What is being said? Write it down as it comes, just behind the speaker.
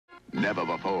Never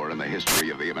before in the history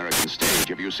of the American stage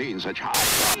have you seen such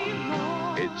high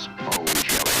drama. It's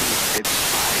bone-chilling. It's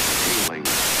spine-tingling.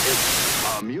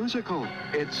 It's a musical.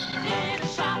 It's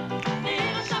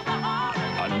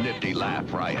a nifty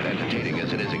laugh riot, entertaining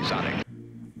as it is exotic.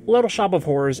 Little Shop of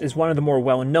Horrors is one of the more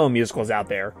well-known musicals out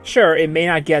there. Sure, it may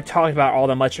not get talked about all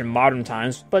that much in modern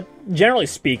times, but generally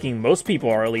speaking, most people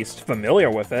are at least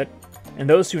familiar with it, and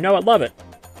those who know it love it.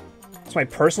 It's my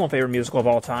personal favorite musical of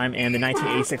all time, and the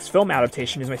 1986 film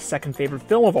adaptation is my second favorite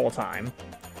film of all time.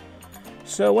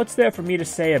 So what's there for me to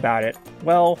say about it?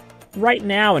 Well, right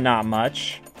now, not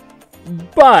much.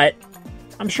 But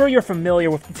I'm sure you're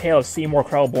familiar with the tale of Seymour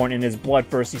Krelborn and his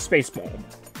bloodthirsty space bomb,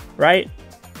 right?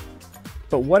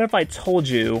 But what if I told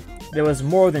you there was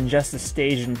more than just a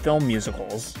stage and film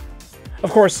musicals? Of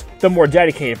course, the more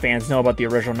dedicated fans know about the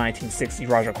original 1960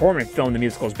 Roger Corman film the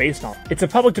musical is based on. It's a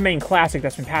public domain classic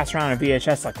that's been passed around on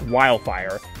VHS like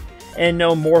wildfire, and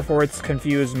known more for its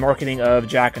confused marketing of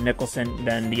Jack Nicholson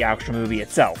than the actual movie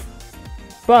itself.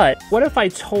 But what if I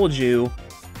told you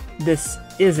this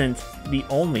isn't the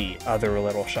only other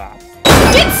Little Shop?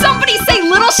 Did somebody say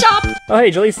Little Shop? Oh hey,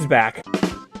 Jalisa's back.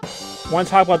 Want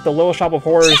to talk about the Little Shop of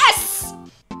Horrors? Yes!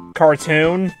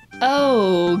 Cartoon?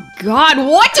 Oh god,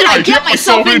 what did I get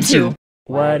myself into?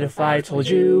 What if I told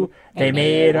you they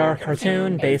made our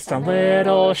cartoon based on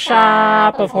Little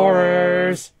Shop of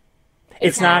Horrors?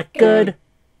 It's not good.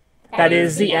 That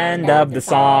is the end of the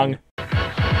song.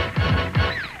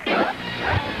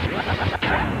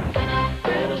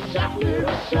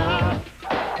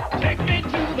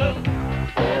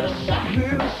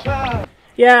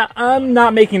 Yeah, I'm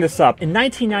not making this up. In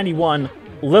 1991,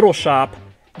 Little Shop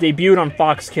debuted on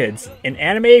Fox Kids, an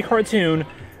animated cartoon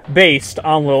based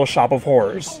on Little Shop of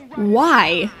Horrors.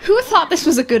 Why? Who thought this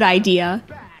was a good idea?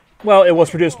 Well, it was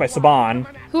produced by Saban.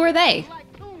 Who are they?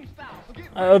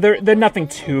 They're nothing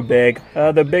too big.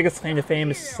 The biggest claim to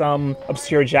fame is some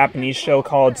obscure Japanese show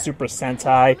called Super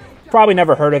Sentai. Probably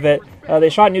never heard of it. They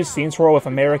shot new scenes for it with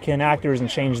American actors and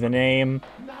changed the name.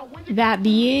 That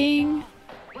being?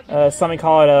 Something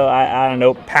called, I don't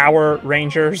know, Power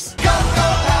Rangers. Go,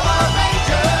 Power Rangers!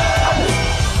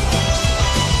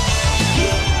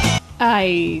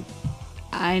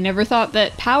 I never thought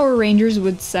that Power Rangers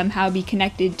would somehow be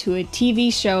connected to a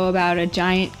TV show about a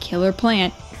giant killer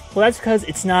plant. Well, that's because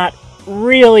it's not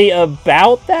really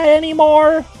about that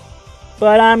anymore.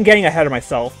 But I'm getting ahead of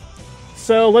myself.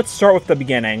 So let's start with the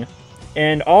beginning,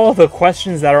 and all the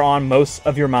questions that are on most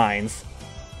of your minds.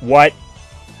 What?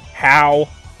 How?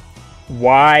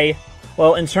 Why?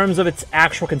 Well, in terms of its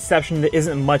actual conception, there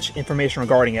isn't much information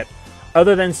regarding it.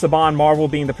 Other than Saban Marvel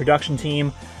being the production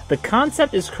team, the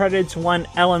concept is credited to one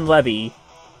Ellen Levy,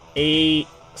 a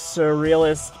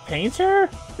surrealist painter?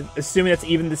 Assuming that's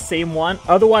even the same one.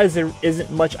 Otherwise, there isn't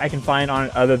much I can find on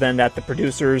it other than that the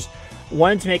producers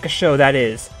wanted to make a show that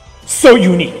is so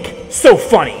unique, so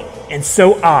funny, and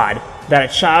so odd that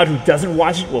a child who doesn't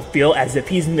watch it will feel as if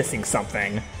he's missing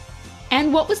something.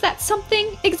 And what was that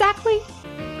something, exactly?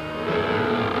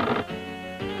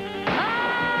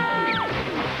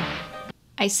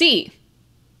 I see.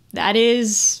 That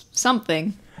is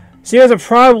something. So you guys are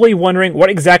probably wondering, what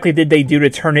exactly did they do to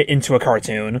turn it into a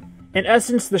cartoon? In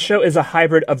essence, the show is a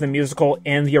hybrid of the musical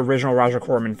and the original Roger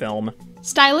Corman film.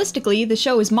 Stylistically, the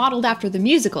show is modeled after the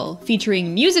musical,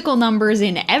 featuring musical numbers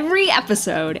in every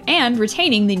episode, and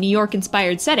retaining the New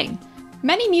York-inspired setting.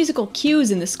 Many musical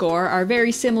cues in the score are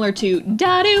very similar to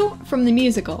Da-doo from the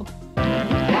musical.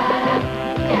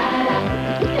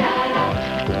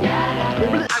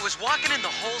 I was walking in the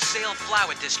wholesale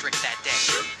flower district that day,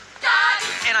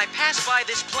 and I passed by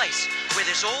this place where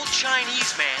this old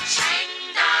Chinese man...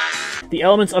 The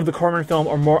elements of the Corman film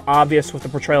are more obvious with the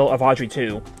portrayal of Audrey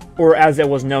II, or as it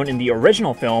was known in the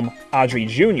original film, Audrey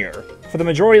Jr. For the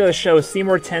majority of the show,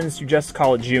 Seymour tends to just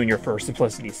call it Junior for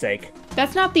simplicity's sake.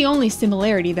 That's not the only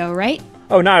similarity though, right?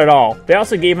 Oh, not at all. They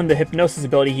also gave him the hypnosis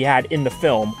ability he had in the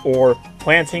film, or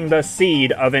planting the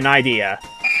seed of an idea.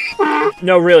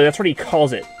 No, really, that's what he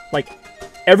calls it. Like,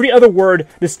 every other word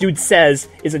this dude says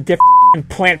is a different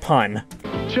plant pun.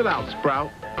 Chill out,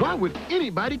 Sprout. Why would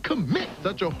anybody commit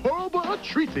such a horrible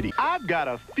atrocity? I've got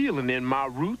a feeling in my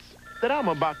roots that I'm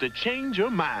about to change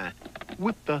your mind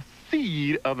with the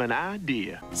seed of an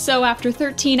idea. So after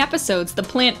 13 episodes, the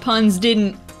plant puns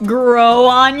didn't grow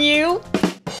on you?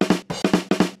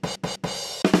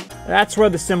 That's where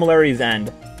the similarities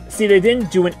end. See, they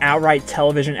didn't do an outright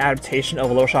television adaptation of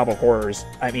Little Shop of Horrors.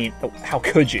 I mean, how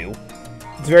could you?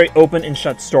 It's a very open and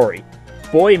shut story.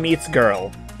 Boy meets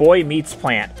girl. Boy meets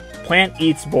plant. Plant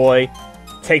eats boy.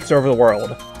 Takes over the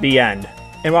world. The end.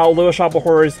 And while Little Shop of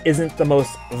Horrors isn't the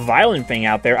most violent thing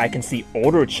out there, I can see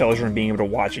older children being able to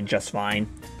watch it just fine.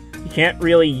 You can't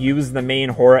really use the main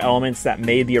horror elements that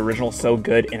made the original so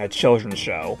good in a children's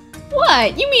show.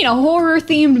 What? You mean a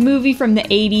horror-themed movie from the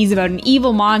 80s about an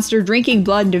evil monster drinking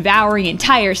blood and devouring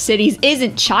entire cities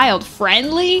isn't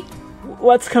child-friendly?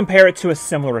 Let's compare it to a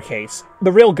similar case,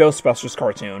 the real Ghostbusters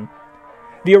cartoon.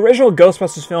 The original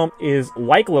Ghostbusters film is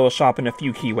like Little Shop in a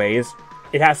few key ways.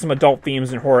 It has some adult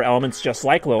themes and horror elements just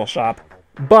like Little Shop,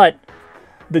 but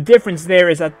the difference there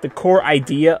is that the core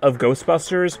idea of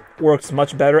Ghostbusters works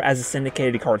much better as a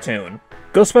syndicated cartoon.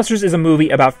 Ghostbusters is a movie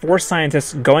about 4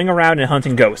 scientists going around and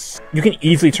hunting ghosts. You can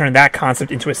easily turn that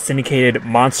concept into a syndicated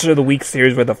Monster of the Week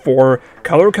series where the 4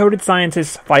 color-coded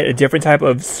scientists fight a different type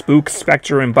of spook,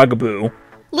 specter, and bugaboo.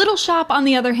 Little Shop, on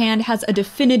the other hand, has a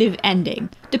definitive ending.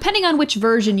 Depending on which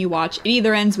version you watch, it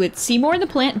either ends with Seymour and the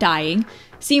plant dying,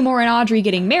 Seymour and Audrey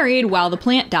getting married while the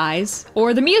plant dies,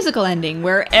 or the musical ending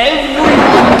where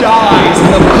everyone dies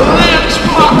in the plant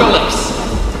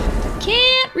apocalypse.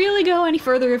 Can't really go any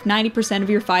further if 90% of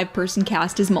your 5-person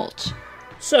cast is mulch.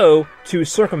 So, to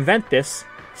circumvent this,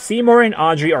 Seymour and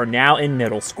Audrey are now in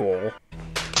middle school.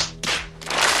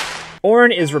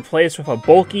 Orrin is replaced with a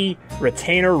bulky,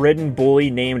 retainer-ridden bully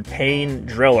named Payne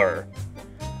Driller.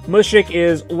 Mushik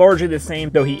is largely the same,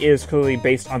 though he is clearly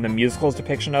based on the musical's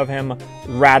depiction of him,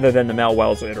 rather than the Mel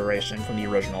Wells iteration from the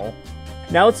original.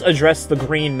 Now let's address the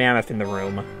green mammoth in the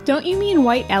room. Don't you mean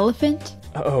white elephant?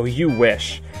 Oh, you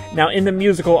wish. Now, in the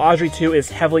musical, Audrey 2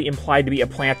 is heavily implied to be a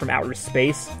plant from outer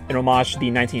space, an homage to the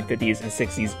 1950s and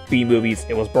 60s B-movies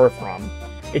it was birthed from.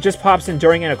 It just pops in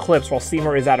during an eclipse while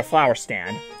Seymour is at a flower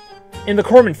stand. In the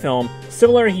Corman film,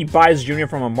 similarly, he buys Junior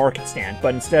from a market stand,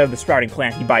 but instead of the sprouting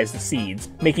plant, he buys the seeds,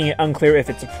 making it unclear if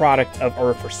it's a product of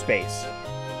Earth or space.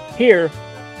 Here...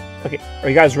 Okay, are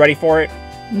you guys ready for it?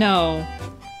 No.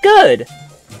 Good!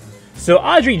 So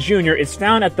Audrey Jr. is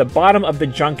found at the bottom of the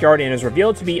junkyard and is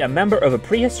revealed to be a member of a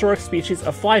prehistoric species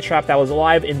of flytrap that was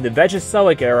alive in the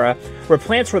Vegozoic era, where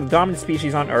plants were the dominant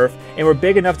species on Earth and were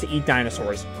big enough to eat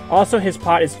dinosaurs. Also, his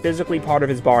pot is physically part of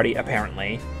his body,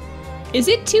 apparently. Is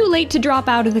it too late to drop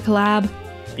out of the collab?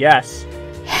 Yes.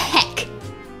 Heck!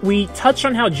 We touched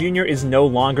on how Junior is no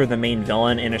longer the main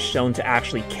villain and is shown to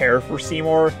actually care for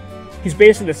Seymour. He's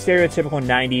basically the stereotypical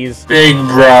 90s Big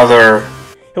Brother.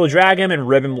 He'll drag him and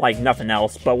rib him like nothing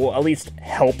else, but will at least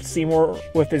help Seymour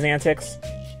with his antics.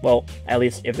 Well, at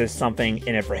least if there's something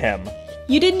in it for him.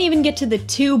 You didn't even get to the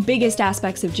 2 biggest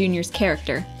aspects of Junior's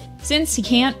character. Since he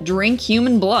can't drink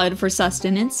human blood for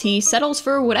sustenance, he settles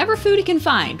for whatever food he can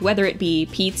find, whether it be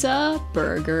pizza,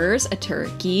 burgers, a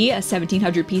turkey, a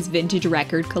 1700-piece vintage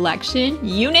record collection,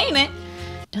 you name it.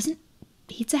 Doesn't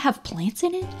pizza have plants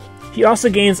in it? He also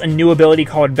gains a new ability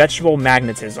called vegetable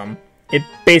magnetism. It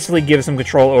basically gives him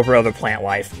control over other plant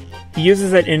life. He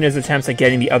uses it in his attempts at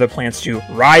getting the other plants to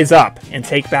rise up and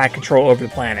take back control over the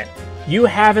planet. You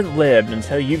haven't lived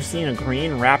until you've seen a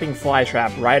green rapping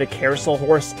flytrap ride a carousel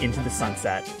horse into the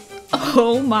sunset.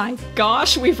 Oh my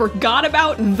gosh, we forgot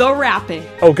about the rapping.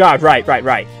 Oh god,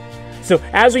 right. So,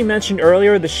 as we mentioned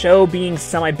earlier, the show being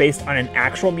semi-based on an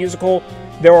actual musical,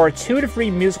 there are 2 to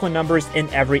 3 musical numbers in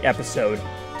every episode.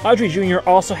 Audrey Jr.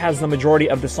 also has the majority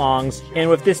of the songs, and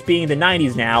with this being the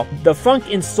 90s now, the funk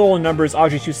and soul numbers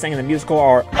Audrey 2 sang in the musical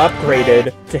are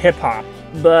upgraded to hip-hop.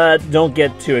 But don't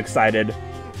get too excited.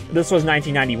 This was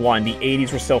 1991, the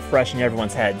 80s were still fresh in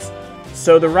everyone's heads.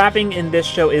 So the rapping in this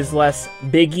show is less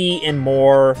Biggie and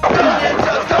more...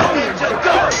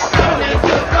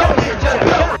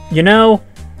 You know,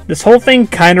 this whole thing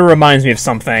kinda reminds me of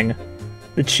something.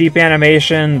 The cheap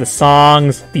animation, the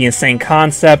songs, the insane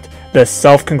concept, the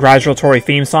self-congratulatory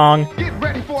theme song. Get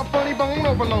ready for a funny bone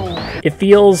overload. It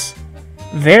feels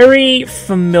very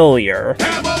familiar.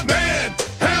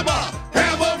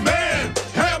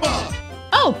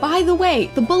 Oh, by the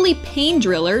way, the bully Payne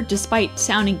Driller, despite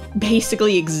sounding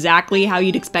basically exactly how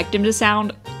you'd expect him to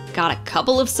sound, got a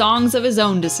couple of songs of his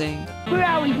own to sing. We're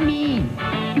always mean.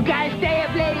 You gotta stay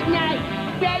up late at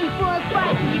night, ready for a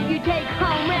fight. If you take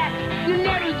home rap, you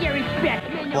never get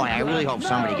respect. Boy, I really hope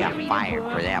somebody got fired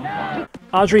for that part.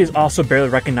 Audrey is also barely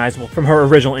recognizable from her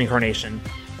original incarnation.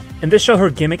 In this show, her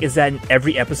gimmick is that in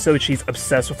every episode, she's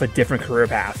obsessed with a different career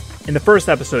path. In the first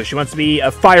episode, she wants to be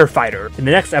a firefighter. In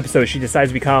the next episode, she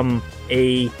decides to become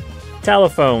a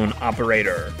telephone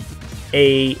operator,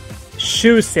 a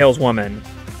shoe saleswoman,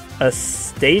 a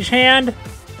stagehand.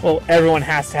 Well, everyone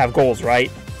has to have goals,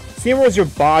 right? Seymour is your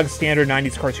bog standard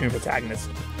 90s cartoon protagonist.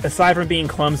 Aside from being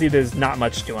clumsy, there's not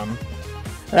much to him.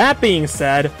 That being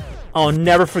said, I'll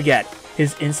never forget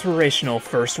his inspirational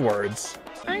first words.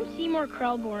 I'm Seymour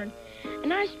Krelborn,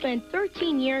 and I spent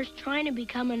 13 years trying to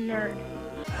become a nerd.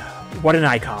 What an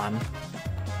icon.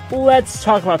 Let's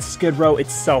talk about Skid Row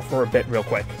itself for a bit real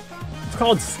quick. It's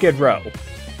called Skid Row,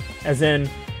 as in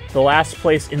the last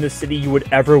place in the city you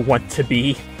would ever want to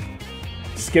be.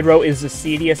 Skid Row is the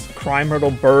seediest,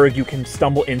 crime-riddled burg you can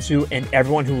stumble into, and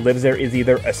everyone who lives there is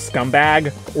either a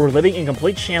scumbag or living in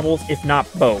complete shambles, if not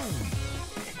both.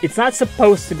 It's not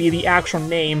supposed to be the actual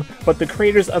name, but the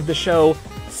creators of the show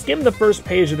skimmed the first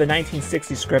page of the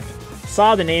 1960 script,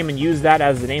 saw the name, and used that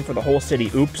as the name for the whole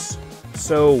city. Oops.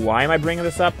 So why am I bringing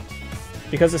this up?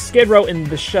 Because the Skid Row in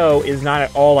the show is not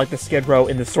at all like the Skid Row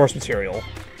in the source material.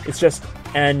 It's just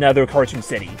another cartoon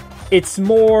city. It's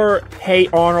more Hey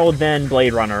Arnold than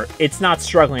Blade Runner. It's not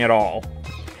struggling at all.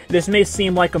 This may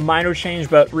seem like a minor change,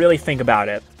 but really think about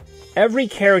it. Every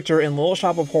character in Little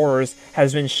Shop of Horrors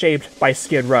has been shaped by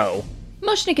Skid Row.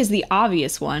 Mushnik is the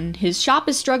obvious one. His shop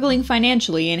is struggling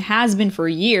financially and has been for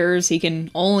years. He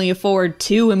can only afford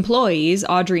 2 employees,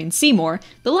 Audrey and Seymour,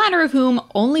 the latter of whom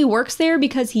only works there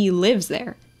because he lives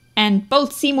there. And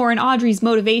both Seymour and Audrey's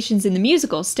motivations in the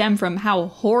musical stem from how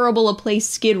horrible a place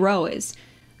Skid Row is.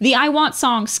 The I Want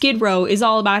song, Skid Row, is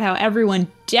all about how everyone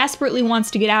desperately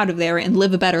wants to get out of there and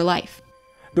live a better life.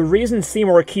 The reason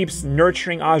Seymour keeps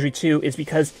nurturing Audrey too is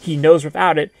because he knows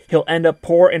without it, he'll end up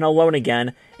poor and alone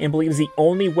again, and believes the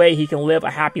only way he can live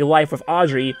a happy life with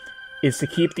Audrey is to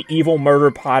keep the evil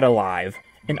murder pod alive.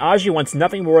 And Audrey wants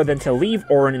nothing more than to leave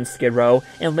Orin and Skid Row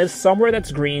and live somewhere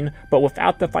that's green, but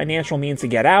without the financial means to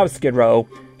get out of Skid Row,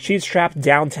 she's trapped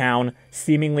downtown,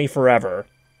 seemingly forever.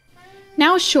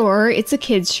 Now sure, it's a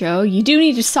kids show, you do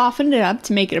need to soften it up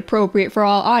to make it appropriate for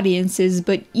all audiences,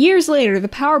 but years later the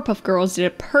Powerpuff Girls did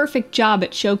a perfect job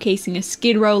at showcasing a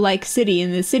Skid Row-like city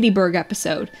in the Cityburg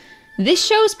episode. This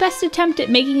show's best attempt at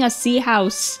making us see how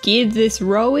skid this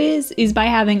row is by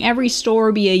having every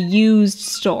store be a used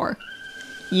store.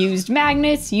 Used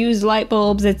magnets, used light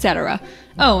bulbs, etc.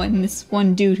 Oh, and this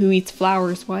one dude who eats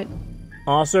flowers, what?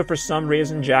 Also, for some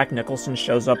reason, Jack Nicholson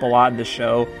shows up a lot in the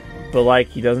show, but like,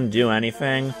 he doesn't do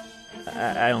anything.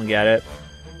 I don't get it.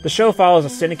 The show follows a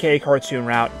syndicated cartoon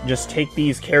route. Just take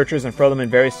these characters and throw them in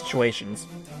various situations.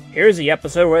 Here's the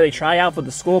episode where they try out for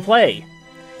the school play.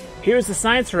 Here's the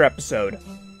science fair episode.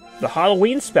 The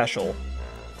Halloween special.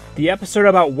 The episode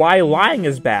about why lying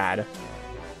is bad.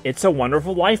 It's a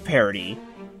Wonderful Life parody.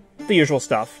 The usual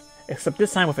stuff, except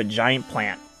this time with a giant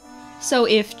plant. So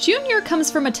if Junior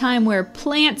comes from a time where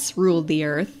plants ruled the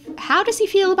earth, how does he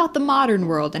feel about the modern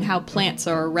world and how plants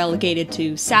are relegated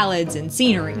to salads and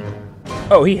scenery?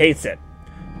 Oh, he hates it.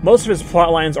 Most of his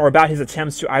plotlines are about his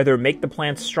attempts to either make the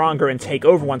plants stronger and take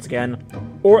over once again,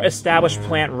 or establish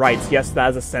plant rights. Yes, that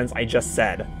is a sentence I just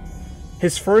said.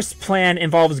 His first plan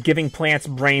involves giving plants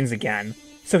brains again,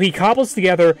 so he cobbles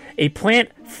together a plant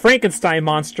Frankenstein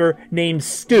monster named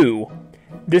Stu.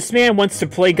 This man wants to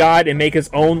play God and make his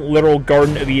own literal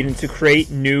Garden of Eden to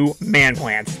create new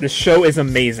man-plants. This show is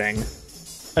amazing.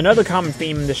 Another common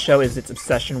theme in this show is its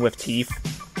obsession with teeth.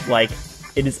 Like,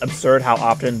 it is absurd how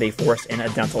often they force in a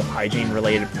dental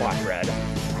hygiene-related plot thread.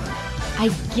 I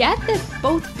get that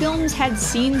both films had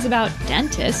scenes about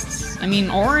dentists. I mean,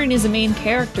 Orin is a main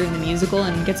character in the musical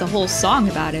and gets a whole song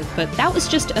about it, but that was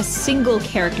just a single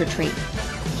character trait.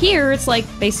 Here, it's like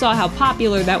they saw how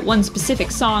popular that one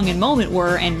specific song and moment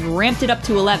were and ramped it up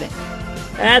to 11.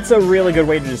 That's a really good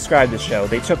way to describe the show.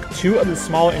 They took 2 of the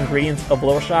smaller ingredients of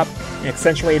Little Shop and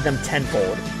accentuated them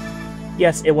tenfold.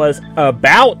 Yes, it was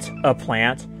about a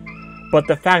plant, but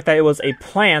the fact that it was a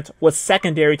plant was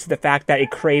secondary to the fact that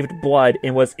it craved blood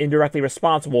and was indirectly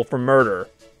responsible for murder.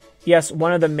 Yes,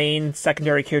 one of the main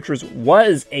secondary characters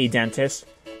was a dentist,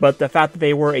 but the fact that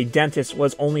they were a dentist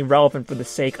was only relevant for the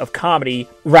sake of comedy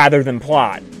rather than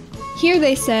plot. Here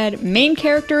they said, main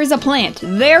character is a plant,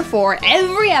 therefore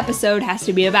every episode has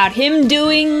to be about him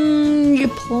doing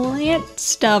plant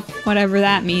stuff, whatever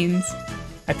that means.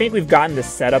 I think we've gotten the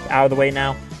setup out of the way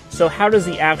now, so how does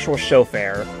the actual show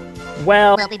fare?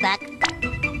 Well, We'll be back.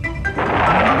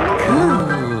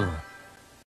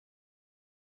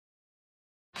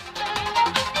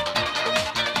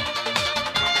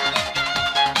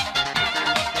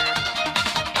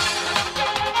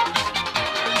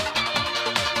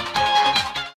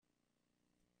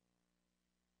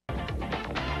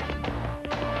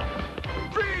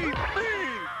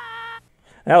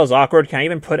 that was awkward. Can I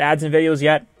even put ads in videos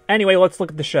yet? Anyway, let's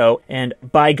look at the show, and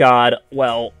by God,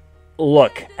 well,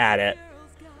 look at it.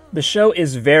 The show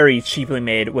is very cheaply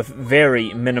made with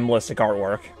very minimalistic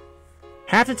artwork.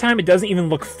 Half the time it doesn't even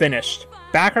look finished.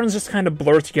 Backgrounds just kind of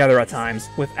blur together at times,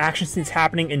 with action scenes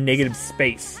happening in negative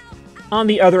space. On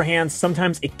the other hand,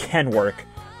 sometimes it can work,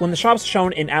 When the shop's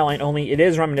shown in outline only, it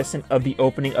is reminiscent of the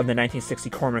opening of the 1960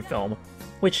 Corman film,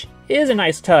 which is a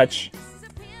nice touch.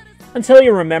 Until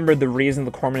you remember the reason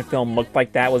the Corman film looked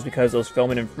like that was because it was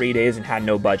filmed in 3 days and had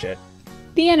no budget.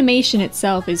 The animation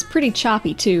itself is pretty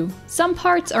choppy too. Some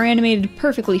parts are animated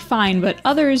perfectly fine, but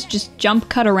others just jump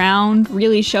cut around,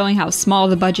 really showing how small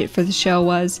the budget for the show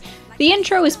was. The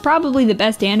intro is probably the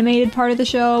best animated part of the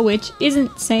show, which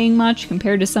isn't saying much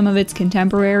compared to some of its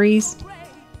contemporaries.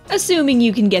 Assuming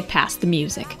you can get past the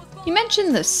music. You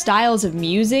mentioned the styles of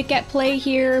music at play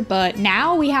here, but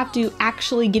now we have to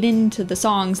actually get into the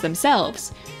songs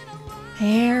themselves.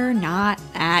 They're not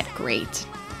that great.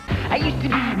 I used to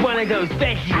be one of those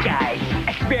fancy guys,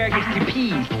 asparagus to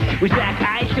peas, with black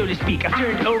eyes, so to speak. I've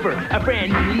turned over a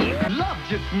brand new leaf. Love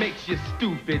just makes you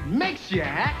stupid, makes you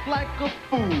act like a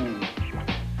fool.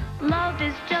 Love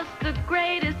is just the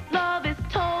greatest, love is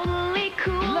totally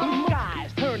cool. Blue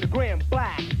skies turn the grand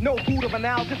black. No hoot of an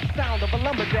owl, just the sound of a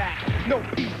lumberjack. No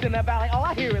peace in the valley, all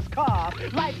I hear is cars.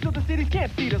 Lights of the cities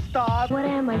can't see the stars. What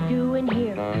am I doing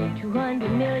here? 200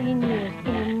 million years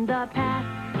in the past,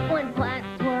 when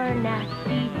plants were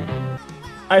nasty.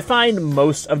 I find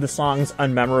most of the songs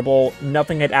unmemorable,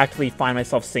 nothing I'd actively find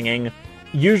myself singing.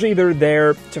 Usually they're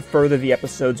there to further the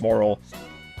episode's moral.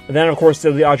 And then of course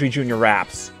there are the Audrey Jr.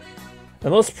 raps. The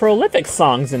most prolific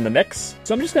songs in the mix,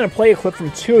 so I'm just going to play a clip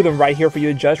from 2 of them right here for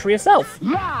you to judge for yourself.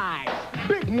 Lies!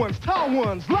 Big ones, tall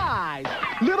ones, lies!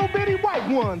 Little bitty white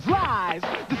ones, lies!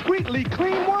 Discreetly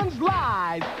clean ones,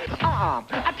 lies!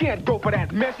 I can't go for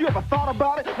that mess. You ever thought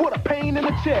about it? What a pain in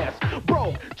the chest.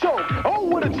 Broke, choke, oh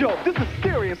what a joke. This is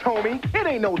serious, homie. It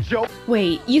ain't no joke.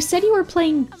 Wait, you said you were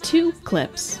playing 2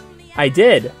 clips. I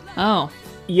did. Oh.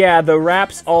 Yeah, the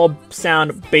raps all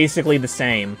sound basically the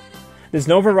same. There's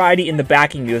no variety in the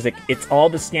backing music, it's all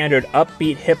the standard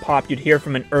upbeat hip-hop you'd hear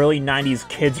from an early 90s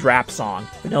kids rap song.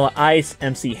 Vanilla Ice,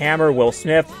 MC Hammer, Will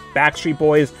Smith, Backstreet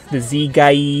Boys, the Z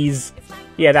Guys.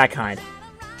 Yeah, that kind.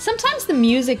 Sometimes the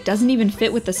music doesn't even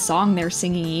fit with the song they're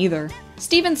singing either.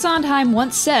 Stephen Sondheim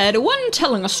once said, "When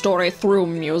telling a story through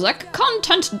music,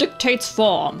 content dictates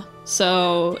form."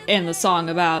 So, in the song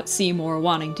about Seymour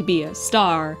wanting to be a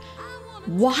star,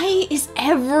 why is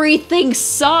everything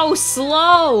so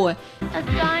slow? A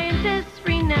scientist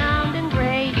renowned and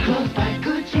great. Clothes by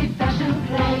Gucci fashion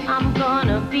play. I'm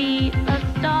gonna be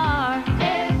a star.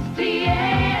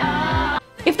 S-T-A-R.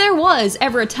 If there was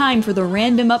ever a time for the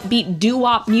random upbeat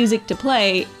doo-wop music to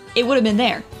play, it would have been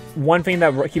there. One thing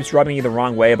that keeps rubbing you the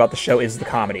wrong way about the show is the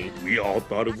comedy. We all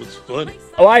thought it was funny.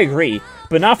 Oh, I agree,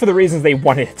 but not for the reasons they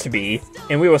wanted it to be,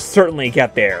 and we will certainly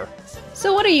get there.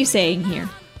 So what are you saying here?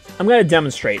 I'm going to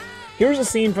demonstrate. Here's a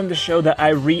scene from the show that I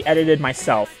re-edited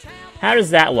myself. How does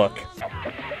that look?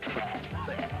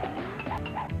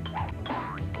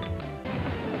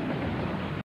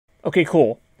 Okay,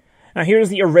 cool. Now here's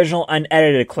the original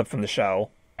unedited clip from the show.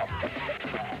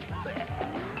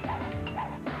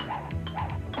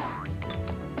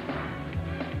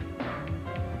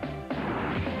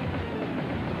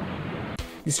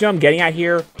 You see what I'm getting at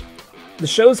here? The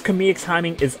show's comedic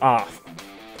timing is off.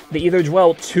 They either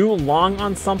dwell too long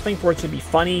on something for it to be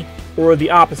funny, or the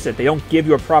opposite. They don't give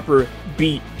you a proper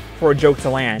beat for a joke to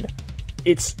land.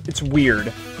 It's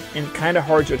weird, and kind of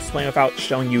hard to explain without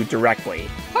showing you directly.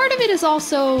 Part of it is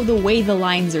also the way the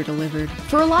lines are delivered.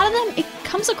 For a lot of them, it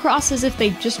comes across as if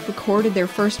they just recorded their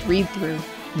first read-through.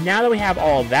 Now that we have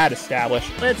all that established,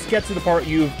 let's get to the part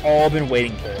you've all been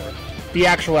waiting for. The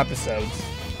actual episodes.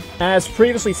 As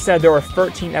previously said, there are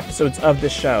 13 episodes of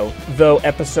this show, though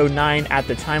episode 9 at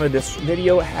the time of this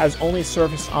video has only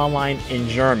surfaced online in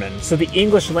German, so the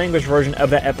English language version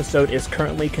of that episode is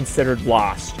currently considered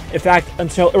lost. In fact,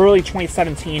 until early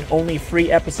 2017, only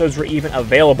 3 episodes were even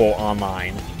available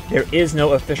online. There is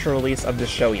no official release of this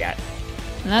show yet.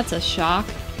 That's a shock.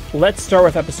 Let's start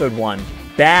with episode 1,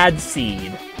 Bad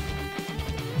Seed.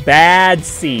 Bad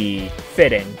Seed.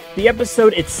 Fitting. The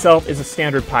episode itself is a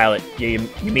standard pilot. You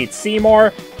meet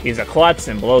Seymour, he's a klutz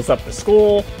and blows up the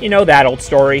school. You know that old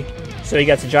story. So he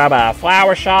gets a job at a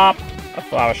flower shop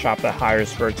that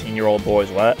hires 13-year-old boys,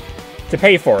 to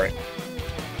pay for it.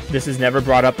 This is never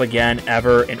brought up again,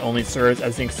 ever, and only serves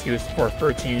as an excuse for a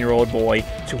 13-year-old boy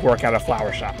to work at a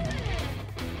flower shop.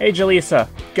 Hey Jalisa,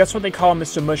 guess what they call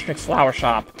Mr. Mushnick's flower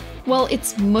shop? Well,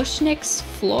 it's Mushnick's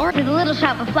floor? It's a little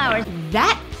shop of flowers.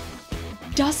 That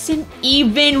doesn't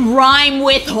even rhyme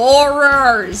with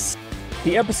horrors!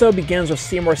 The episode begins with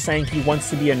Seymour saying he wants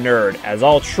to be a nerd, as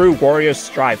all true warriors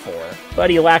strive for, but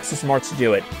he lacks the smarts to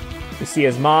do it. We see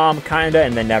his mom, kinda,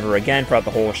 and then never again throughout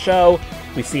the whole show.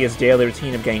 We see his daily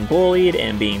routine of getting bullied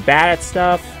and being bad at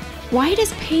stuff. Why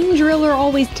does Pain Driller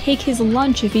always take his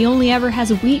lunch if he only ever has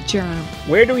a wheat germ?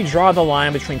 Where do we draw the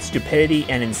line between stupidity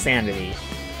and insanity?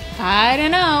 I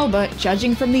don't know, but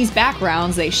judging from these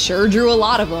backgrounds, they sure drew a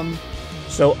lot of them.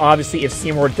 So obviously if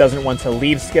Seymour doesn't want to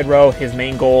leave Skid Row, his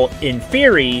main goal, in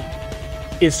theory,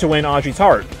 is to win Audrey's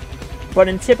heart. But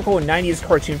in typical 90s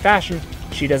cartoon fashion,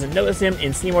 she doesn't notice him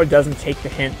and Seymour doesn't take the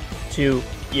hint to,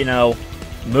 you know,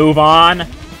 move on.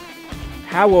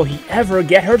 How will he ever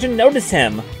get her to notice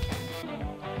him?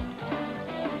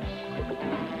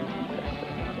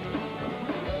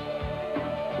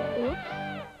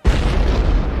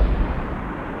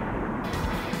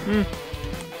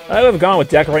 I would have gone with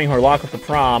decorating her locker for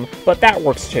prom, but that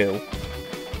works too.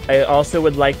 I also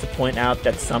would like to point out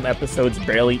that some episodes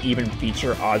barely even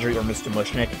feature Audrey or Mr.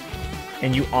 Mushnick,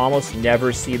 and you almost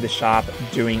never see the shop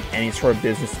doing any sort of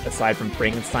business aside from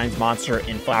Frankenstein's monster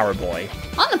and Flower Boy.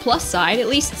 On the plus side, at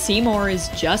least Seymour is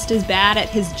just as bad at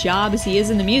his job as he is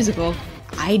in the musical.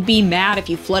 I'd be mad if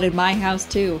you flooded my house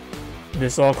too.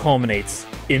 This all culminates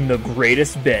in the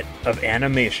greatest bit of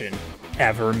animation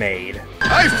ever made.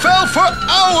 I fell for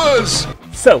hours!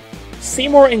 So,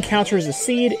 Seymour encounters a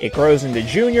seed, it grows into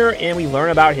Junior, and we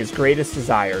learn about his greatest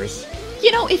desires.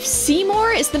 You know, if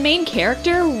Seymour is the main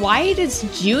character, why does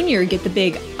Junior get the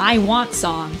big I Want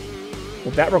song?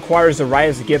 Well, that requires the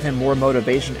writers to give him more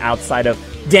motivation outside of,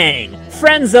 dang,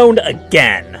 friend-zoned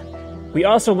again! We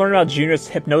also learn about Junior's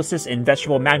hypnosis and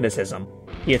vegetable magnetism.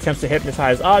 He attempts to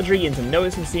hypnotize Audrey into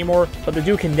noticing Seymour, but the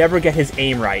dude can never get his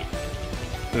aim right.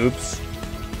 Oops.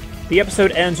 The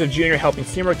episode ends with Junior helping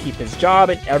Seymour keep his job,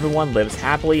 and everyone lives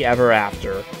happily ever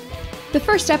after. The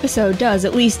first episode does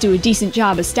at least do a decent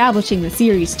job establishing the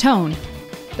series' tone.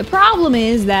 The problem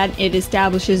is that it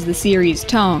establishes the series'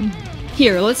 tone.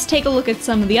 Here, let's take a look at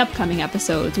some of the upcoming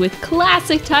episodes with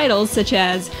classic titles such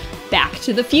as Back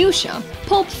to the Fuchsia,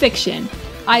 Pulp Fiction,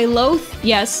 I Loathe,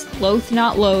 yes, Loathe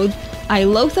Not Loathe, I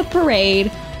Loathe a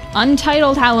Parade,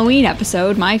 Untitled Halloween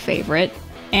episode, my favorite,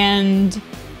 and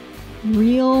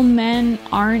Real Men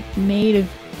Aren't Made of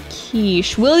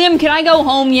Quiche. William, can I go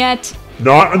home yet?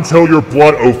 Not until your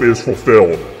blood oath is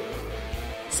fulfilled.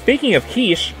 Speaking of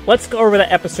quiche, let's go over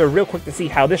that episode real quick to see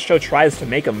how this show tries to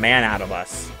make a man out of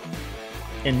us.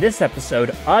 In this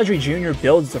episode, Audrey Jr.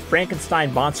 builds the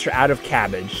Frankenstein monster out of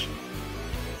cabbage.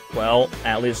 Well,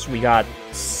 at least we got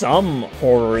some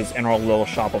horrors in our little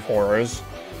shop of horrors.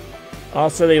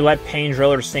 Also, they let Pain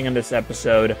Driller sing in this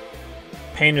episode.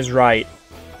 Pain is right.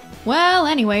 Well,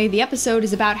 anyway, the episode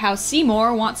is about how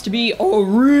Seymour wants to be a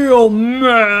real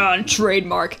man,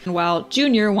 trademark, while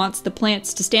Junior wants the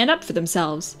plants to stand up for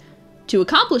themselves. To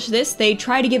accomplish this, they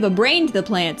try to give a brain to the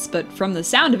plants, but from the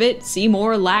sound of it,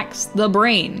 Seymour lacks the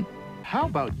brain. How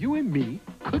about you and me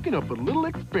cooking up a little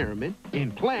experiment in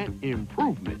plant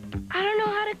improvement? I don't know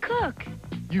how to cook.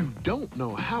 You don't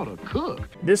know how to cook?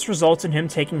 This results in him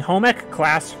taking home ec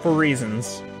class for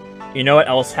reasons. You know what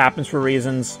else happens for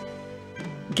reasons?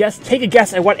 Take a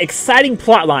guess at what exciting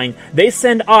plotline they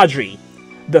send Audrey,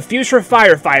 the future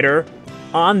firefighter,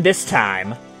 on this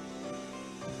time.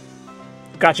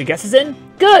 Got your guesses in?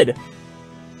 Good!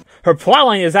 Her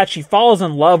plotline is that she falls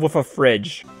in love with a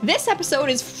fridge. This episode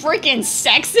is freaking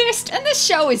sexist, and this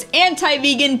show is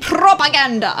anti-vegan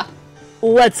propaganda!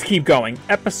 Let's keep going.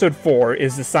 Episode 4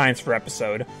 is the science fair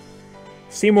episode.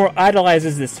 Seymour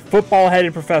idolizes this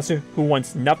football-headed professor who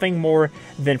wants nothing more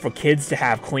than for kids to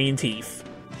have clean teeth.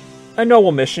 A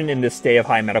noble mission in this day of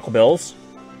high medical bills.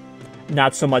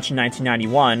 Not so much in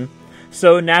 1991.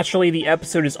 So naturally, the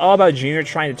episode is all about Junior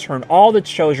trying to turn all the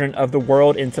children of the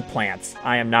world into plants.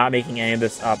 I am not making any of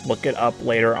this up. Look it up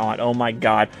later on. Oh my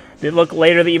god. They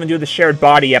even do the shared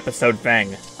body episode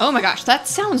thing. Oh my gosh, that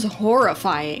sounds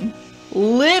horrifying.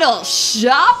 Little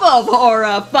shop of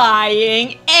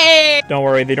horrifying, eh? Don't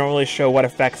worry, they don't really show what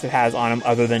effects it has on him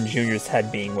other than Junior's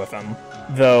head being with him.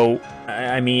 Though,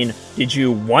 I mean, did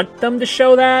you want them to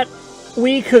show that?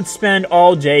 We could spend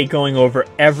all day going over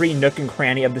every nook and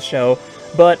cranny of the show,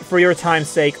 but for your time's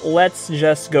sake, let's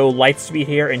just go light speed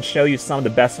here and show you some of the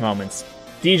best moments.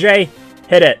 DJ,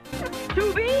 hit it.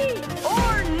 To be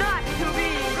or not to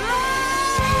be?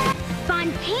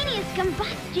 Spontaneous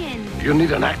combustion. You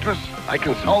need an actress? I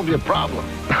can solve your problem.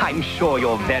 I'm sure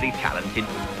you're very talented.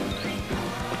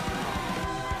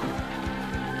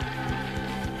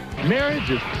 Marriage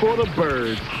is for the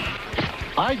birds.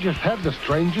 I just had the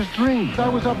strangest dream. I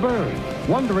was a bird,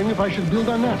 wondering if I should build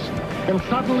a nest. And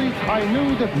suddenly, I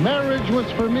knew that marriage was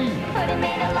for me. Could've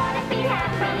made a lot of me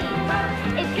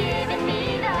happy. It's giving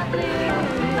me the blues.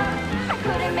 I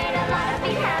could've made a lot of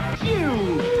me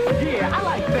happy. Yeah, I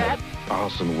like that.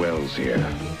 Orson Welles here.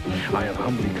 I have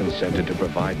humbly consented to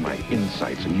provide my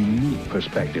insights and unique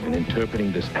perspective in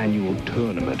interpreting this annual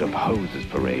tournament of hoses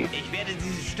parade. Ich werde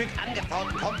dieses Stück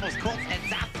angetauten Kompost kurz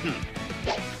entsaften.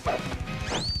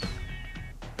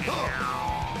 So.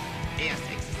 Erst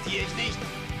existiere ich nicht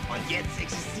und jetzt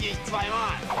existiere ich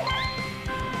zweimal.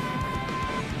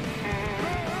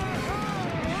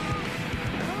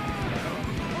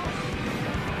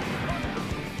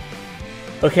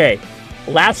 Okay,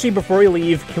 lastly, before we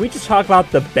leave, can we just talk about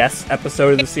the best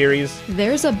episode of the series?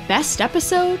 There's a best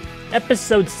episode?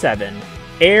 Episode 7,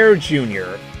 Air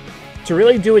Jr. To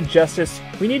really do it justice,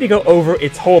 we need to go over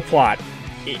its whole plot.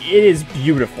 It is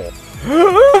beautiful.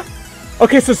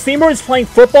 Okay, so Seymour is playing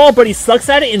football, but he sucks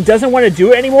at it and doesn't want to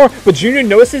do it anymore, but Junior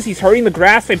notices he's hurting the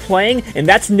grass by playing, and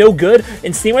that's no good,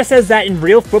 and Seymour says that in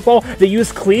real football, they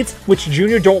use cleats, which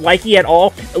Junior don't like at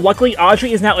all. Luckily,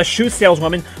 Audrey is now a shoe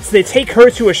saleswoman, so they take her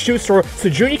to a shoe store so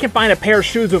Junior can find a pair of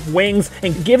shoes with wings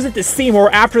and gives it to Seymour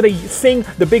after they sing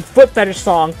the big foot fetish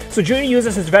song. So Junior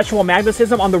uses his vegetable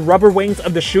magnetism on the rubber wings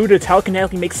of the shoe to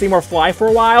telekinetically make Seymour fly for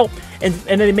a while. And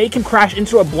then they make him crash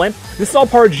into a blimp. This is all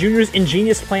part of Junior's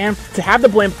ingenious plan to have the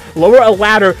blimp lower a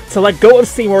ladder to let go of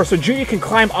Seymour so Junior can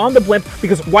climb on the blimp,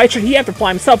 because why should he have to fly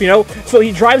himself, you know? So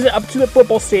he drives it up to the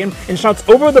football stadium and shouts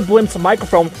over the blimp's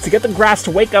microphone to get the grass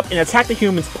to wake up and attack the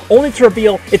humans, only to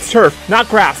reveal it's turf, not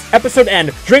grass. Episode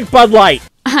end. Drink Bud Light.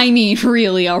 I mean,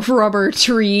 really, a rubber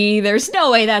tree? There's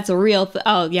no way that's a real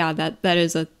oh, yeah, that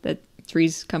is that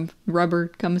trees come, rubber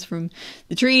comes from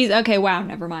the trees. Okay, wow,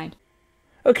 never mind.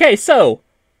 Okay, so,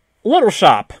 Little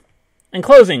Shop. In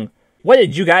closing, what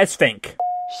did you guys think?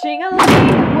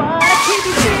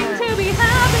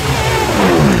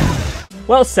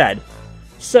 Well said.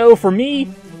 So, for me,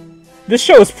 this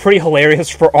show is pretty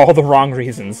hilarious for all the wrong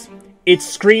reasons. It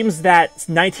screams that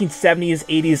 1970s,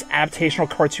 80s adaptational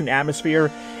cartoon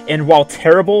atmosphere, and while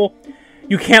terrible,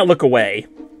 you can't look away.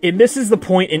 It misses the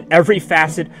point in every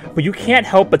facet, but you can't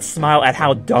help but smile at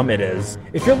how dumb it is.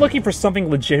 If you're looking for something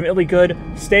legitimately good,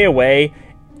 stay away.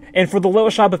 And for the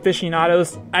Little Shop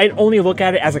aficionados, I'd only look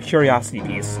at it as a curiosity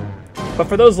piece. But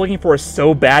for those looking for a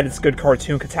so bad it's good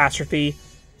cartoon catastrophe,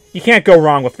 you can't go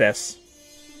wrong with this.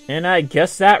 And I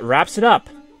guess that wraps it up.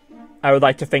 I would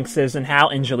like to thank Citizen Hal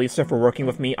and Jalisa for working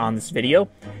with me on this video.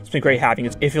 It's been great having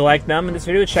you. If you like them in this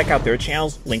video, check out their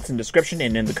channels, links in the description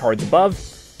and in the cards above.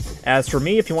 As for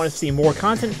me, if you want to see more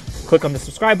content, click on the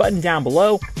subscribe button down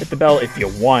below, hit the bell if you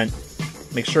want.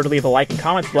 Make sure to leave a like and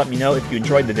comment to let me know if you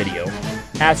enjoyed the video.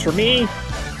 As for me,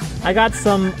 I got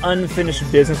some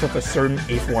unfinished business with a certain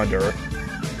 8th wonder.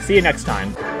 See you next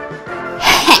time.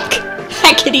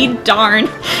 Heckity darn.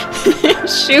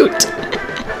 Shoot.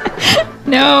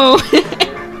 No.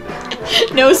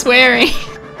 No swearing.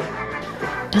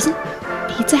 Doesn't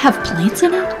pizza have plants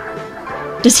in it?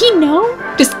 Does he know?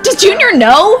 Does Junior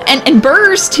know? And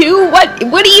Burrs too?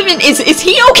 What even is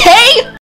he okay?